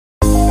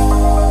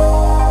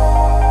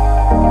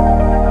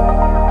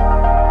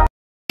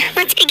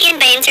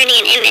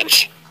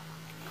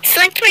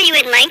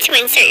would like to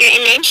insert your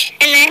image,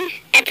 and then,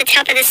 at the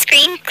top of the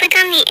screen, click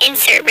on the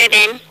Insert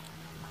ribbon.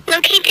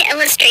 Locate the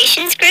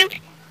Illustrations group,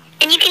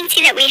 and you can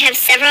see that we have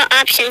several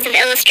options of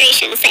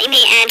illustrations that you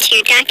may add to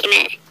your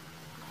document.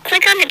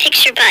 Click on the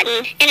Picture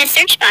button, and a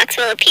search box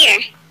will appear.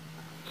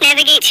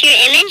 Navigate to your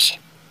image,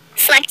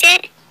 select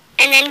it,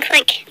 and then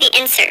click the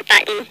Insert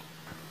button.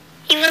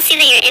 You will see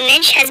that your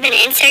image has been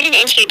inserted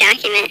into your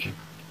document.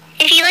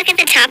 If you look at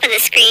the top of the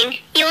screen,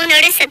 you will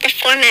notice that the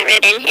Format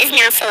ribbon is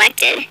now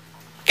selected.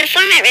 The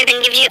Format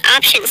ribbon gives you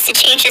options to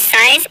change the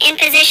size and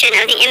position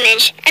of the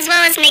image, as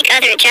well as make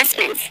other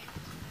adjustments.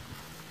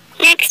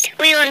 Next,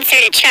 we will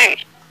insert a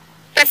chart.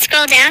 Let's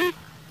scroll down.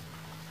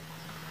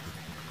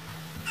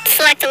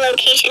 Select the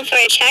location for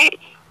a chart,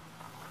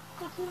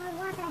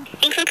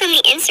 and click on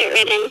the Insert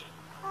ribbon.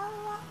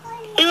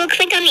 We will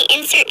click on the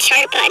Insert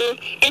Chart button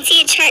and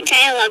see a chart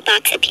dialog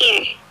box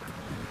appear.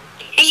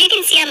 As you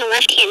can see on the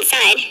left-hand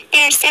side,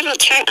 there are several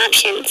chart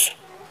options.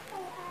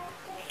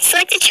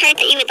 Select a chart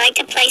that you would like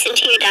to place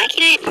into your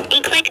document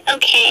and click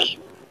OK.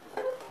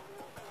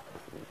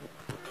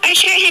 Our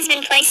chart has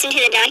been placed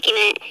into the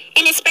document,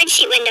 and a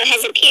spreadsheet window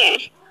has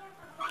appeared.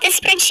 This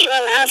spreadsheet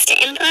will allow us to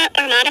input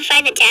or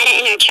modify the data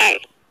in our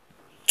chart.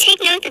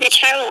 Take note that the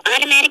chart will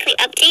automatically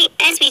update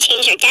as we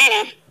change our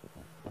data.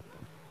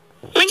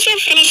 Once you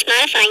have finished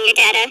modifying your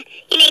data,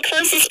 you may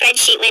close the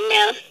spreadsheet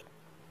window.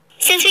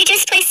 Since we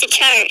just placed a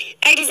chart,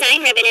 our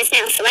Design ribbon is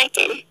now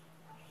selected.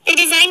 The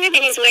Design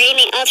ribbon is where you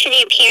may alter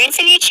the appearance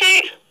of your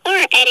chart or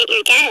edit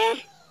your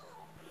data.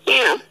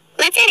 Now,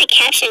 let's add a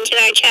caption to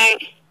our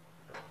chart.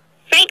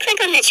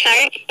 Right-click on the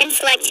chart and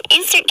select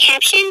Insert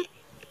Caption,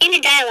 and a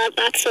dialog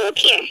box will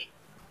appear.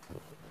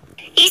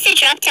 Use the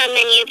drop-down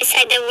menu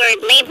beside the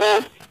word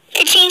Label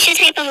to change the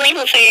type of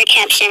label for your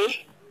caption.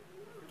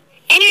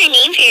 Enter a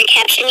name for your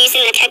caption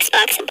using the text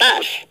box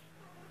above.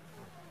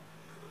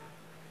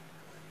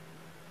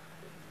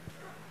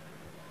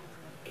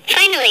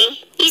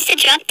 Finally, use the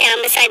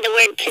drop-down beside the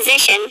word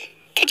Position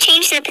to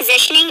change the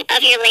positioning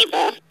of your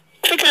label.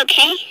 Click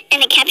OK,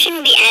 and the caption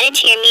will be added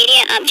to your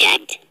media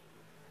object.